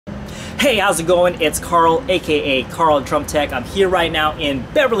Hey, how's it going? It's Karl, aka Karl Drum Tech. I'm here right now in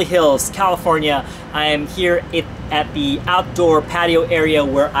Beverly Hills, California. I am here at the outdoor patio area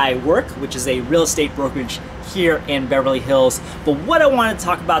where I work, which is a real estate brokerage here in Beverly Hills. But what I want to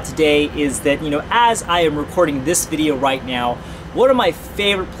talk about today is that, as I am recording this video right now, one of my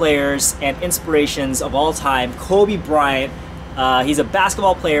favorite players and inspirations of all time, Kobe Bryant. He's a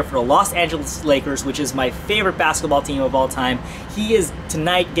basketball player for the Los Angeles Lakers, which is my favorite basketball team of all time. He is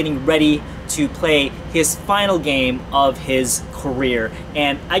tonight getting ready to play his final game of his career.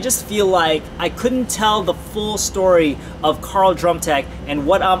 And I just feel like I couldn't tell the full story of Karl Drum Tech and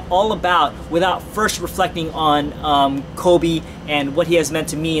what I'm all about without first reflecting on Kobe and what he has meant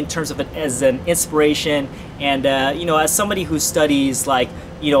to me in terms of it as an inspiration. And, as somebody who studies,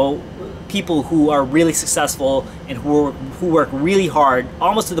 people who are really successful and who work really hard,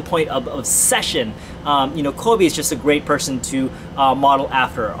 almost to the point of obsession. Kobe is just a great person to model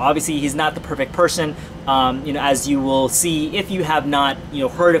after. Obviously, he's not the perfect person, as you will see if you have not,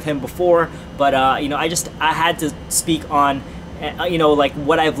 heard of him before. But I had to speak on,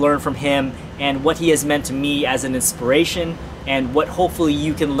 what I've learned from him and what he has meant to me as an inspiration, and what hopefully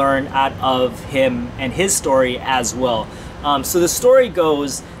you can learn out of him and his story as well. So the story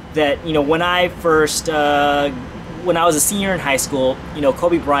goes that when I was a senior in high school,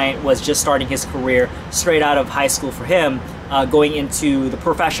 Kobe Bryant was just starting his career straight out of high school for him, going into the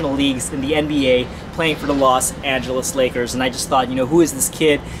professional leagues in the NBA, playing for the Los Angeles Lakers. And I just thought, who is this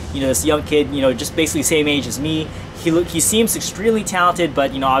kid? This young kid, just basically same age as me. He seems extremely talented,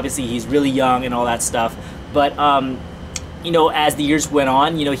 but obviously he's really young and all that stuff. But as the years went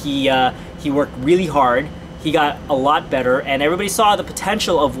on, he worked really hard. He got a lot better, and everybody saw the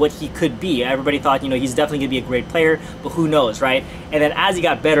potential of what he could be. Everybody thought, he's definitely going to be a great player, but who knows, right? And then as he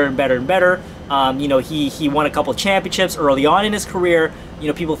got better and better and better, he won a couple of championships early on in his career.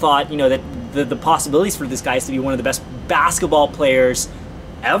 People thought, that the possibilities for this guy is to be one of the best basketball players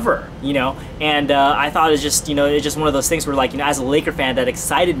ever, and I thought it's just one of those things where, as a Laker fan, that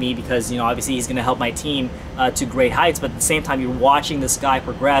excited me because obviously he's going to help my team to great heights, but at the same time you're watching this guy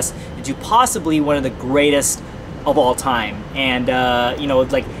progress into possibly one of the greatest of all time. And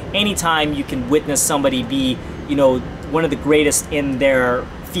anytime you can witness somebody be one of the greatest in their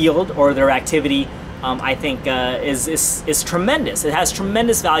field or their activity, I think is tremendous. It has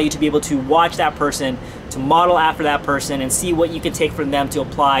tremendous value to be able to watch that person, to model after that person, and see what you can take from them to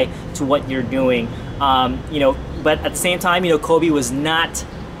apply to what you're doing. But at the same time, Kobe was not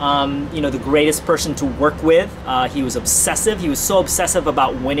the greatest person to work with. He was obsessive. He was so obsessive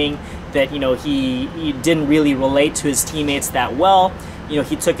about winning that he didn't really relate to his teammates that well.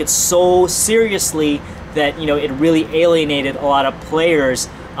 He took it so seriously that it really alienated a lot of players.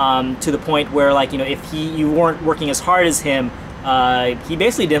 To the point where, if you weren't working as hard as him, he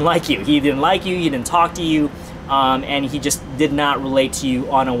basically didn't like you. He didn't like you, he didn't talk to you, and he just did not relate to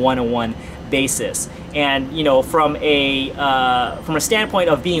you on a one-on-one basis. And from a standpoint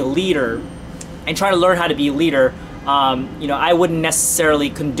of being a leader and trying to learn how to be a leader, I wouldn't necessarily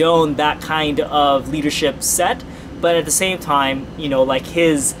condone that kind of leadership set, but at the same time,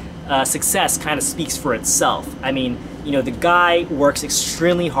 his success kind of speaks for itself. I mean, the guy works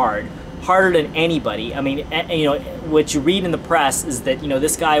extremely hard, harder than anybody. I mean, what you read in the press is that,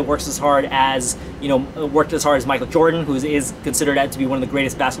 this guy works as hard as, Michael Jordan, who is considered to be one of the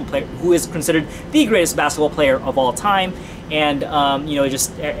greatest basketball players, who is considered the greatest basketball player of all time. And,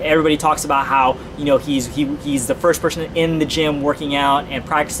 just everybody talks about how, he's the first person in the gym working out and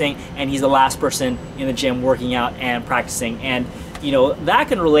practicing, and he's the last person in the gym working out and practicing. And, that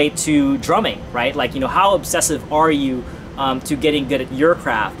can relate to drumming, right? How obsessive are you to getting good at your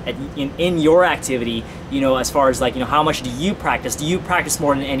craft, in your activity, as far as how much do you practice? Do you practice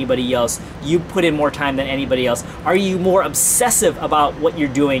more than anybody else? Do you put in more time than anybody else? Are you more obsessive about what you're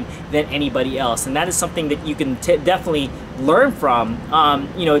doing than anybody else? And that is something that you can definitely learn from,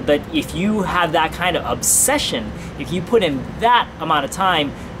 that if you have that kind of obsession, if you put in that amount of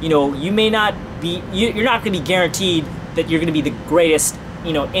time, you may not be, you're not going to be guaranteed that you're going to be the greatest,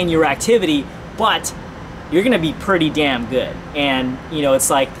 in your activity, but you're going to be pretty damn good. And, it's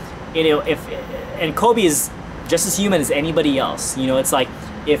like, and Kobe is just as human as anybody else. It's like,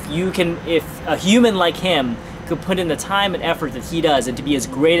 if a human like him could put in the time and effort that he does and to be as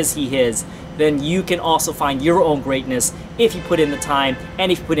great as he is, then you can also find your own greatness if you put in the time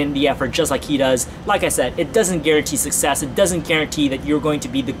and if you put in the effort just like he does. Like I said, it doesn't guarantee success. It doesn't guarantee that you're going to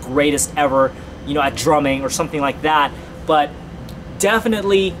be the greatest ever, at drumming or something like that. But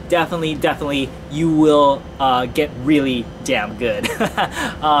definitely you will get really damn good.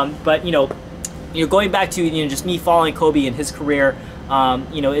 But going back to just me following Kobe and his career,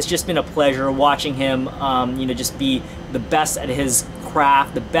 You know, it's just been a pleasure watching him, you know, just be the best at his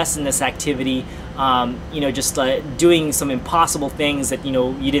craft, the best in this activity. You know, just doing some impossible things that, you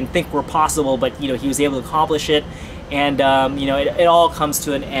know, you didn't think were possible, but, you know, he was able to accomplish it. And, you know, it all comes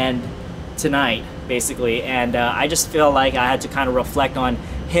to an end tonight, basically. And I just feel like I had to kind of reflect on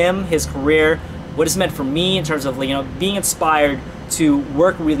him, his career, what it's meant for me in terms of, you know, being inspired to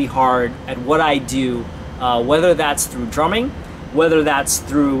work really hard at what I do, whether that's through drumming, whether that's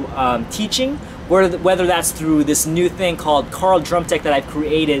through teaching, whether that's through this new thing called Karl Drum Tech that I've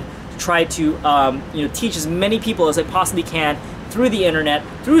created to try to you know, teach as many people as I possibly can through the internet,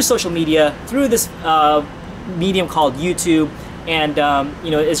 through social media, through this medium called YouTube. And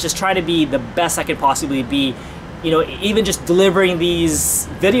you know, it's just trying to be the best I can possibly be. You know, even just delivering these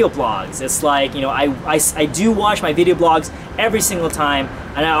video blogs, it's like, you know, I do watch my video blogs every single time,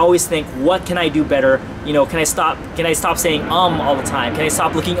 and I always think, what can I do better? You know, can I stop saying all the time? Can I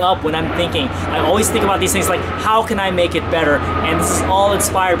stop looking up when I'm thinking? I always think about these things like, how can I make it better? And this is all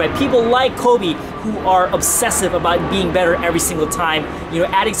inspired by people like Kobe, who are obsessive about being better every single time, you know,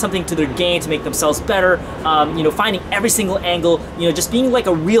 adding something to their game to make themselves better, you know, finding every single angle, you know, just being like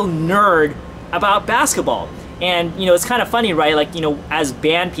a real nerd about basketball. And, you know, it's kind of funny, right? Like, you know, as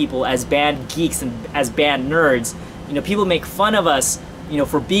band people, as band geeks, and as band nerds, you know, people make fun of us, you know,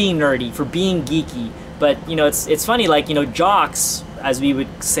 for being nerdy, for being geeky. But, you know, it's funny, like, you know, jocks, as we would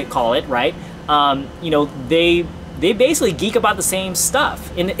call it, right? You know, they basically geek about the same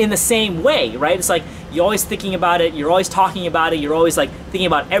stuff in the same way, right? It's like, you're always thinking about it, you're always talking about it, you're always like thinking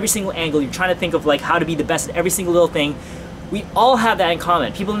about every single angle, you're trying to think of like how to be the best at every single little thing. We all have that in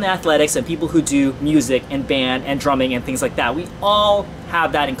common. People in athletics and people who do music and band and drumming and things like that. We all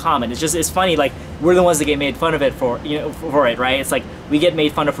have that in common. It's funny, like, we're the ones that get made fun of it for, you know, for it, right? It's like we get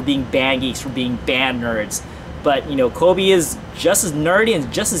made fun of for being band geeks, for being band nerds. But, you know, Kobe is just as nerdy and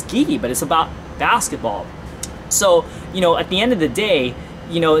just as geeky, but it's about basketball. So, you know, at the end of the day,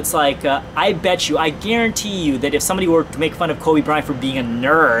 you know, it's like, I bet you, I guarantee you that if somebody were to make fun of Kobe Bryant for being a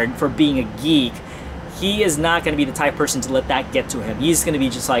nerd, for being a geek, he is not going to be the type of person to let that get to him. He's going to be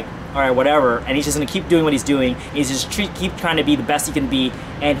just like, all right, whatever, and he's just going to keep doing what he's doing. He's just keep trying to be the best he can be,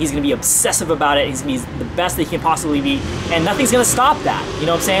 and he's going to be obsessive about it. He's going to be the best that he can possibly be, and nothing's going to stop that. You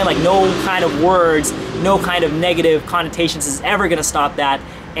know what I'm saying? Like, no kind of words, no kind of negative connotations is ever going to stop that.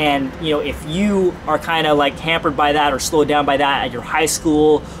 And, you know, if you are kind of like hampered by that or slowed down by that at your high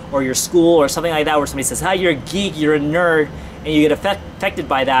school or your school or something like that, where somebody says, "Hi, you're a geek, you're a nerd," and you get affected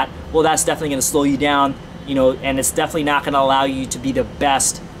by that, well, that's definitely going to slow you down, you know, and it's definitely not going to allow you to be the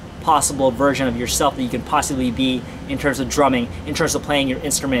best possible version of yourself that you can possibly be in terms of drumming, in terms of playing your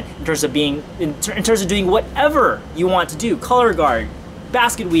instrument, in terms of being, in terms of doing whatever you want to do, color guard,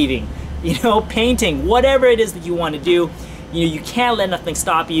 basket weaving, you know, painting, whatever it is that you want to do. You know, you can't let nothing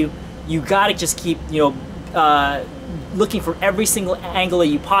stop you. You gotta just keep, you know, looking for every single angle that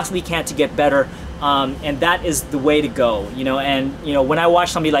you possibly can to get better. And that is the way to go, you know. And, you know, when I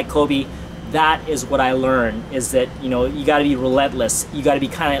watch somebody like Kobe, that is what I learned, is that, you know, you gotta be relentless. You gotta be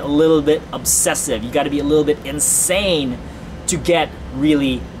kind of a little bit obsessive. You gotta be a little bit insane to get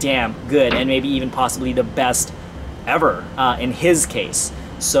really damn good, and maybe even possibly the best ever in his case.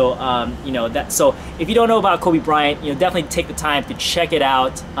 So, you know, so if you don't know about Kobe Bryant, you know, definitely take the time to check it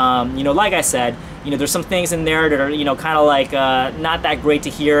out. You know, like I said, you know, there's some things in there that are, you know, kind of like not that great to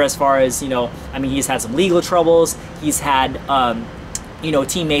hear, as far as, you know, I mean, he's had some legal troubles. He's had, you know,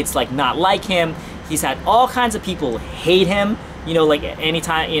 teammates like not like him. He's had all kinds of people hate him. You know, like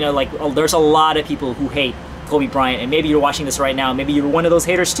anytime, you know, like there's a lot of people who hate Kobe Bryant, and maybe you're watching this right now. Maybe you're one of those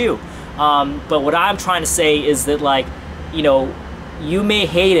haters too. But what I'm trying to say is that, like, you know, you may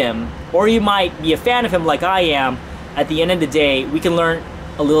hate him, or you might be a fan of him like I am. At the end of the day, we can learn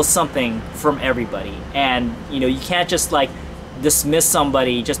a little something from everybody. And, you know, you can't just like dismiss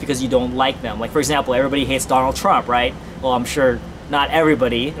somebody just because you don't like them. Like, for example, everybody hates Donald Trump, right? Well, I'm sure not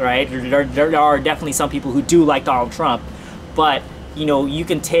everybody, right? There are definitely some people who do like Donald Trump, but, you know, you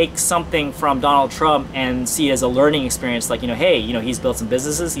can take something from Donald Trump and see it as a learning experience. Like, you know, hey, you know, he's built some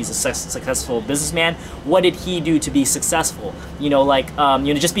businesses, he's a successful businessman. What did he do to be successful? You know, like,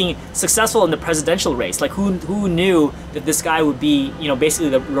 you know, just being successful in the presidential race. Like, who knew that this guy would be, you know, basically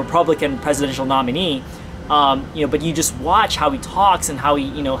the Republican presidential nominee? You know, but you just watch how he talks and how he,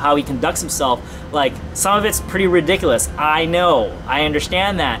 you know, how he conducts himself. Like, some of it's pretty ridiculous. I know, I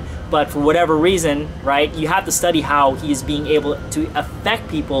understand that. But for whatever reason, right, you have to study how he is being able to affect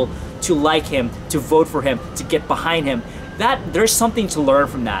people to like him, to vote for him, to get behind him. There's something to learn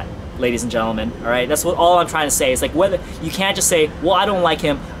from that, ladies and gentlemen, all right? That's all I'm trying to say. It's like, whether you can't just say, well, I don't like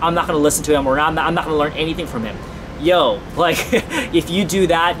him, I'm not going to listen to him, or I'm not going to learn anything from him. yo, like, if you do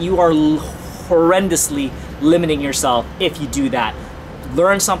that, you are horrendously limiting yourself if you do that.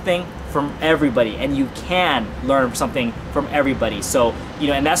 Learn something from everybody, and you can learn something from everybody. So, you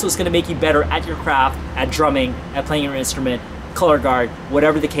know, and that's what's gonna make you better at your craft, at drumming, at playing your instrument, color guard,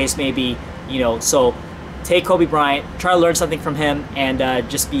 whatever the case may be, you know. So take Kobe Bryant, try to learn something from him, and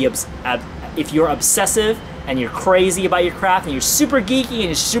just be, if you're obsessive and you're crazy about your craft and you're super geeky and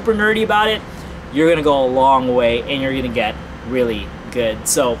you're super nerdy about it, you're gonna go a long way and you're gonna get really good.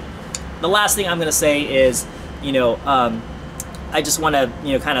 So the last thing I'm gonna say is, you know, I just want to,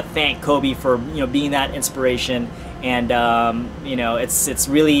 you know, kind of thank Kobe for, you know, being that inspiration. And you know, it's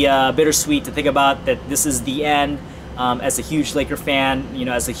really bittersweet to think about that this is the end. As a huge Laker fan, you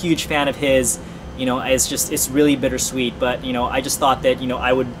know, as a huge fan of his, you know, it's really bittersweet. But, you know, I just thought that, you know,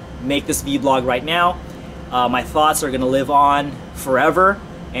 I would make this vlog right now. My thoughts are gonna live on forever,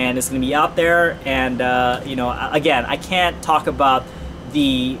 and it's gonna be out there. And you know, again, I can't talk about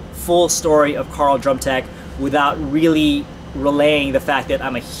the full story of Karl Drum Tech without really relaying the fact that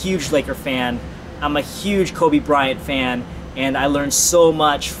I'm a huge Laker fan, I'm a huge Kobe Bryant fan, and I learned so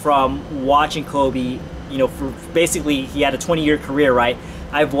much from watching Kobe. You know, for basically, he had a 20-year career, right?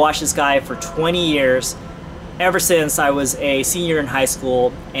 I've watched this guy for 20 years, ever since I was a senior in high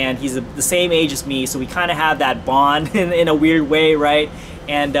school, and he's the same age as me, so we kind of have that bond in a weird way, right?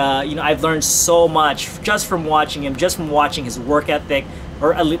 And you know, I've learned so much just from watching him, just from watching his work ethic,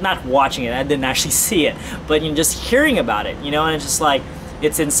 or not watching it, I didn't actually see it, but, you know, just hearing about it, you know, and it's just like,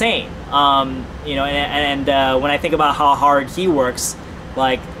 it's insane. You know, and when I think about how hard he works,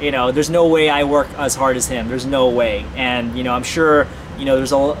 like, you know, there's no way I work as hard as him. There's no way. And, you know, I'm sure, you know,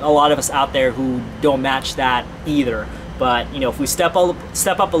 there's a lot of us out there who don't match that either. But, you know, if we step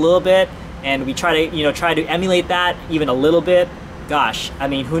up a little bit and we try to, you know, emulate that even a little bit, gosh, I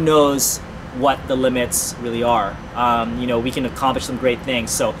mean, who knows what the limits really are. You know, we can accomplish some great things.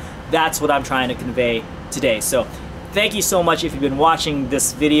 So that's what I'm trying to convey today. So thank you so much if you've been watching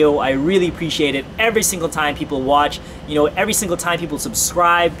this video. I really appreciate it. Every single time people watch, you know, every single time people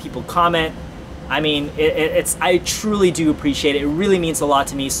subscribe, people comment. I mean, I truly do appreciate it. It really means a lot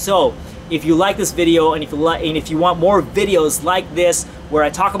to me. So if you like this video, and if you want more videos like this where I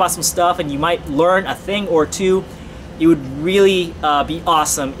talk about some stuff and you might learn a thing or two, it would really be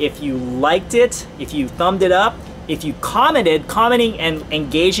awesome if you liked it, if you thumbed it up, if you commented. Commenting and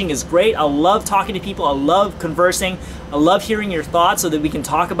engaging is great. I love talking to people. I love conversing. I love hearing your thoughts so that we can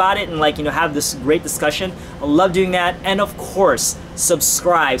talk about it and, like, you know, have this great discussion. I love doing that. And of course,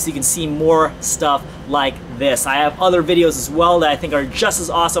 subscribe so you can see more stuff like this. I have other videos as well that I think are just as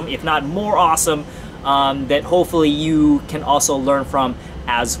awesome, if not more awesome, that hopefully you can also learn from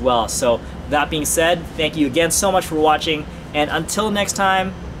as well. So that being said, thank you again so much for watching, and until next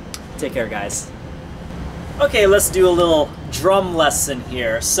time, take care, guys. Okay, let's do a little drum lesson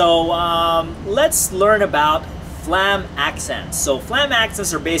here. So let's learn about flam accents. So flam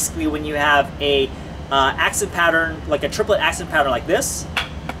accents are basically when you have a accent pattern, like a triplet accent pattern like this,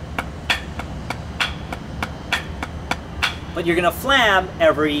 but you're gonna flam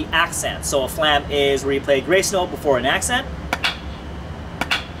every accent. So a flam is where you play a grace note before an accent.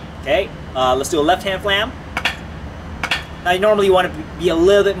 Okay, let's do a left hand flam. Now, you normally want to be a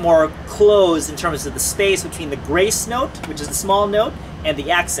little bit more closed in terms of the space between the grace note, which is the small note, and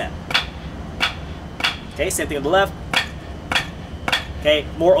the accent. Okay, same thing on the left. Okay,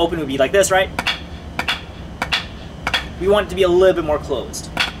 more open would be like this, right? We want it to be a little bit more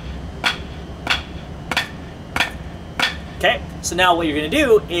closed. Okay, so now what you're going to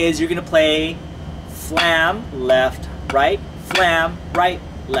do is you're going to play flam, left, right, flam, right,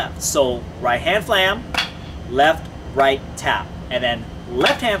 left. So right hand flam, left, right, tap, and then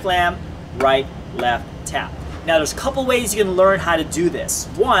left hand flam, right, left, tap. Now there's a couple ways you can learn how to do this.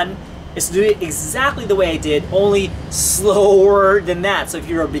 One is to do it exactly the way I did, only slower than that. So if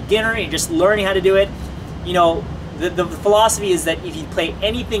you're a beginner and you're just learning how to do it, you know, the philosophy is that if you play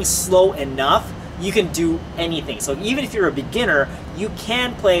anything slow enough, you can do anything. So even if you're a beginner, you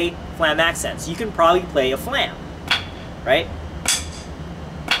can play flam accents. You can probably play a flam, right?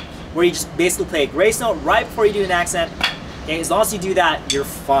 Where you just basically play a grace note right before you do an accent. Okay, as long as you do that, you're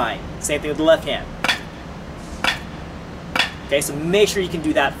fine. Same thing with the left hand. Okay, so make sure you can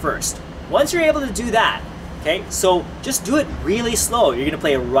do that first. Once you're able to do that, okay, so just do it really slow. You're gonna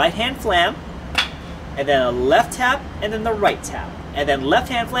play a right hand flam, and then a left tap, and then the right tap, and then left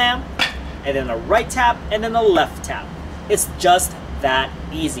hand flam, and then a right tap, and then the left tap. It's just that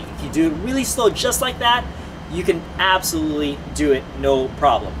easy. If you do it really slow, just like that, you can absolutely do it, no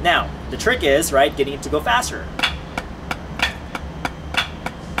problem. Now, the trick is, right, getting it to go faster.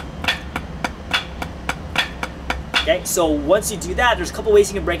 Okay, so once you do that, there's a couple ways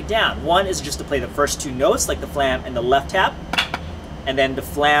you can break it down. One is just to play the first two notes, like the flam and the left tap, and then the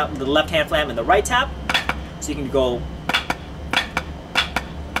left hand flam and the right tap. So you can go,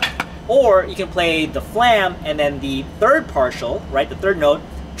 or you can play the flam and then the third partial, right, the third note,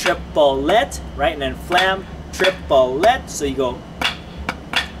 triplet, right, and then flam, triplet. So you go.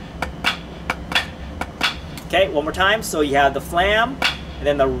 Okay, one more time. So you have the flam, and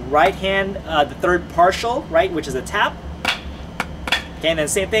then the right hand, the third partial, right, which is a tap. Okay, and then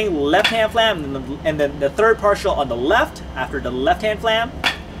same thing, left hand flam, and then the third partial on the left after the left hand flam.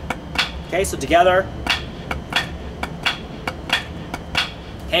 Okay, so together.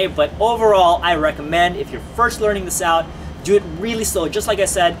 Okay, but overall, I recommend if you're first learning this out, do it really slow. Just like I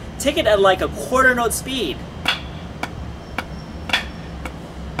said, take it at like a quarter note speed.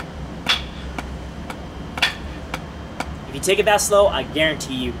 If you take it that slow, I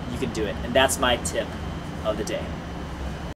guarantee you, you can do it. And that's my tip of the day.